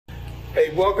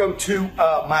Hey, welcome to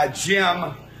my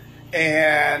gym,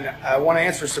 and I want to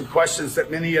answer some questions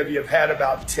that many of you have had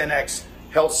about 10X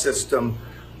Health System.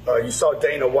 You saw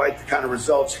Dana White, the kind of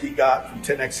results he got from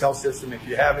 10X Health System. If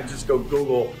you haven't, just go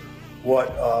Google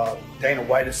what Dana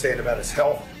White is saying about his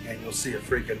health, and you'll see it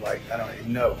freaking like, I don't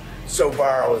even know. So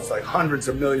viral, it's like hundreds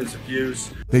of millions of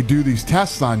views. They do these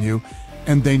tests on you,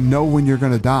 and they know when you're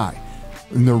going to die,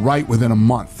 and they're right within a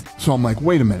month. So I'm like,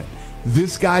 wait a minute.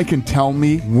 This guy can tell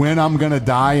me when I'm gonna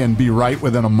die and be right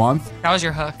within a month. That was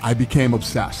your hook. I became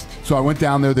obsessed. So I went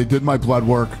down there, they did my blood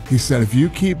work. He said, if you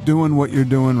keep doing what you're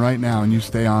doing right now and you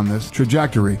stay on this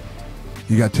trajectory,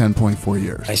 you got 10.4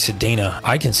 years. I said, Dana,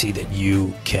 I can see that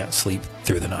you can't sleep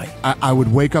through the night. I would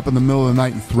wake up in the middle of the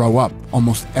night and throw up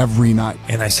almost every night.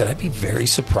 And I said, I'd be very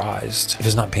surprised if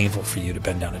it's not painful for you to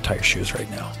bend down and tie your shoes right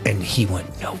now. And he went,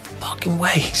 no fucking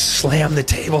way. He slammed the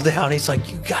table down. He's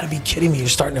like, you gotta be kidding me. You're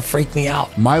starting to freak me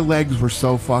out. My legs were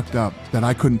so fucked up that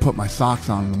I couldn't put my socks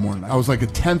on in the morning. I was like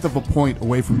 1/10 of a point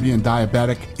away from being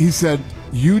diabetic. He said,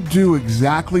 you do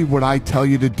exactly what I tell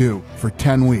you to do for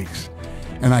 10 weeks.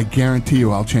 And I guarantee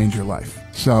you I'll change your life.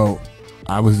 So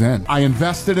I was in. I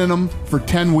invested in him for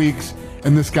 10 weeks,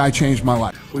 and this guy changed my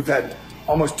life. We've had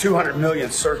almost 200 million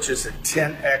searches at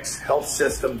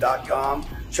 10xhealthsystem.com.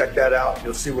 Check that out.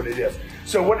 You'll see what it is.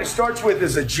 So what it starts with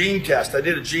is a gene test. I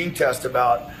did a gene test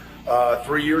about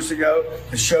 3 years ago.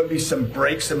 It showed me some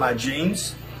breaks in my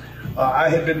genes. I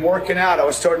had been working out. I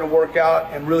was starting to work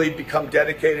out and really become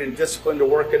dedicated and disciplined to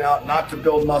working out, not to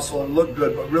build muscle and look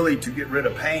good, but really to get rid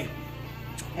of pain.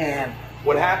 And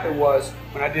what happened was,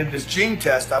 when I did this gene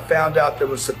test, I found out there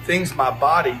was some things my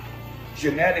body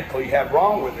genetically had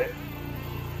wrong with it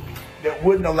that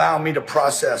wouldn't allow me to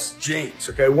process genes,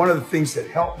 okay? One of the things that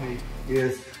helped me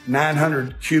is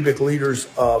 900 cubic liters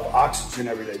of oxygen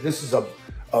every day. This is a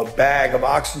bag of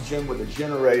oxygen with a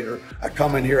generator. I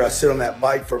come in here, I sit on that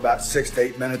bike for about 6 to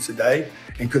 8 minutes a day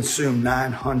and consume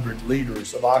 900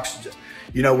 liters of oxygen.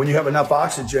 You know, when you have enough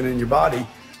oxygen in your body,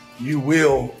 you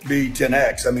will be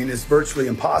 10X. I mean, it's virtually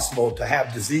impossible to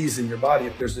have disease in your body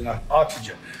if there's enough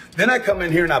oxygen. Then I come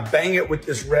in here and I bang it with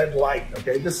this red light,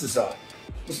 okay? This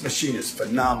machine is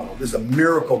phenomenal. This is a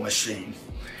miracle machine.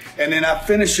 And then I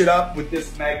finish it up with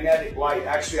this magnetic light.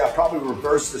 Actually, I probably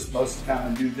reverse this most of the time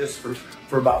and do this for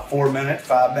about 4 minutes,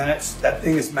 5 minutes. That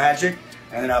thing is magic.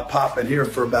 And then I pop it here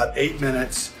for about 8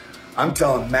 minutes. I'm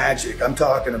telling magic. I'm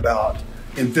talking about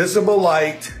invisible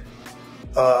light,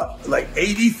 like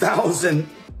 80,000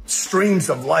 streams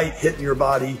of light hitting your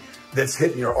body, that's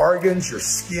hitting your organs, your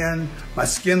skin. My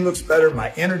skin looks better,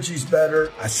 my energy's better,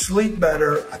 I sleep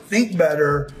better, I think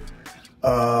better.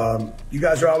 You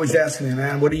guys are always asking me,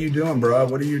 man, what are you doing, bro?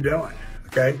 What are you doing?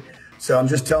 Okay, so I'm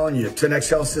just telling you, 10X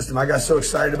Health System, I got so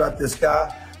excited about this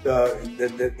guy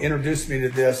that introduced me to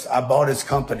this. I bought his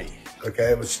company,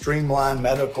 okay? It was Streamline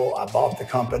Medical. I bought the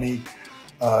company.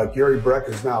 Gary Breck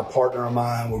is now a partner of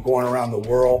mine. We're going around the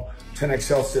world. 10X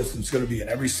Health System is going to be in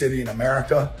every city in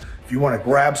America. If you want to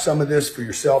grab some of this for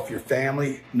yourself, your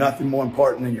family, nothing more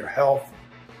important than your health.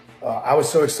 I was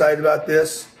so excited about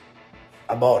this,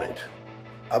 I bought it.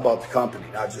 I bought the company,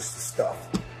 not just the stuff,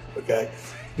 okay?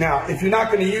 Now, if you're not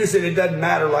going to use it, it doesn't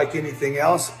matter like anything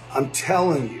else. I'm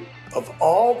telling you, of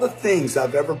all the things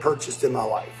I've ever purchased in my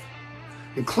life,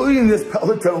 including this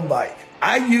Peloton bike,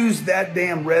 I use that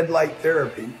damn red light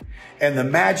therapy and the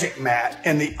magic mat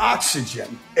and the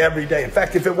oxygen every day. In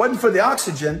fact, if it wasn't for the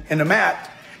oxygen and the mat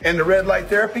and the red light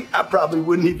therapy, I probably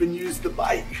wouldn't even use the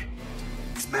bike.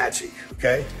 It's magic,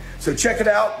 okay? So check it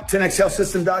out,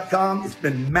 10xhealthsystem.com. It's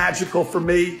been magical for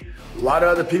me. A lot of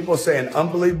other people saying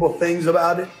unbelievable things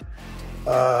about it.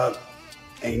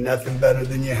 Ain't nothing better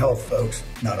than your health, folks.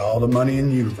 Not all the money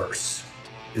in the universe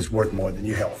is worth more than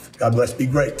your health. God bless, be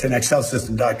great,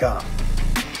 10xhealthsystem.com.